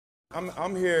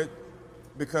I'm here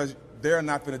because they're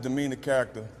not going to demean the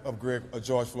character of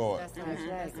George Floyd,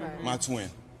 my twin.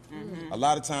 A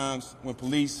lot of times when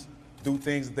police do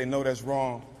things that they know that's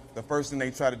wrong, the first thing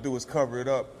they try to do is cover it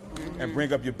up and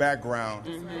bring up your background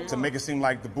to make it seem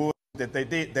like the bull that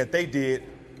they did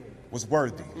was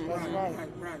worthy.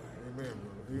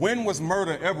 When was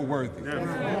murder ever worthy?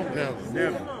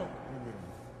 Never.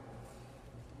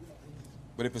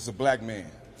 But if it's a black man,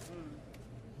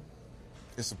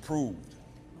 it's approved.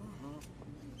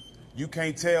 You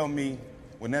can't tell me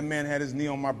when that man had his knee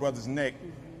on my brother's neck,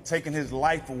 taking his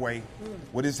life away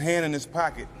with his hand in his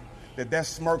pocket, that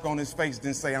smirk on his face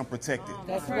didn't say I'm protected.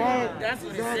 That's right. That's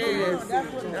what it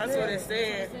said. That's what it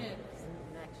said.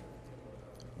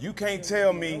 You can't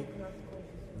tell me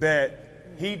that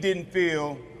he didn't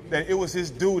feel that it was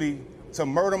his duty to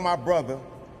murder my brother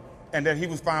and that he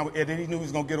was fine with it, that he knew he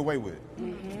was going to get away with it.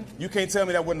 You can't tell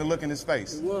me that wasn't a look in his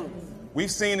face.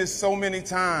 We've seen this so many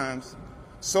times,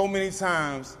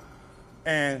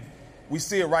 and we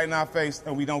see it right in our face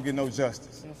and we don't get no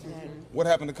justice. What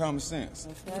happened to common sense?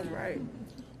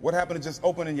 What happened to just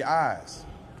opening your eyes?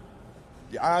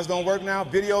 Your eyes don't work now?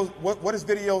 Videos, what is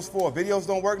videos for? Videos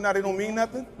don't work now, they don't mean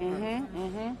nothing?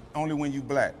 Only when you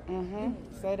black.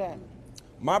 Say that.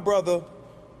 My brother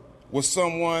was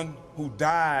someone who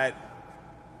died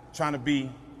trying to be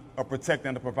a protector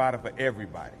and a provider for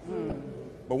everybody.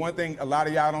 But one thing a lot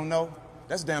of y'all don't know,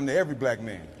 that's damn near every black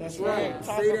man. That's right.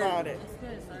 Talk about it.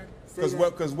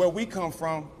 Because where we come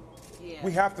from,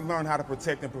 we have to learn how to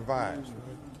protect and provide.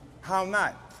 How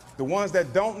not? The ones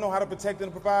that don't know how to protect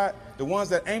and provide, the ones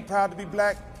that ain't proud to be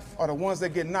black, are the ones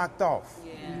that get knocked off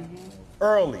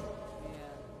early.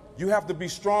 You have to be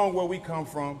strong where we come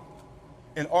from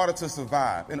in order to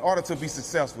survive, in order to be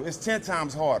successful. It's 10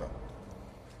 times harder.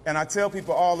 And I tell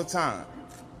people all the time,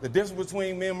 the difference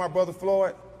between me and my brother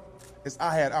Floyd is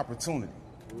I had opportunity.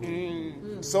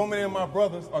 So many of my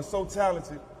brothers are so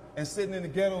talented and sitting in the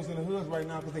ghettos and the hoods right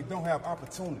now because they don't have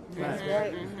opportunity. That's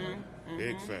right.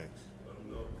 Big facts.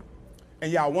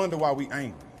 And y'all wonder why we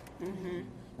angry.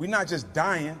 We're not just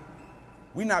dying.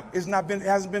 It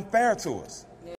hasn't been fair to us.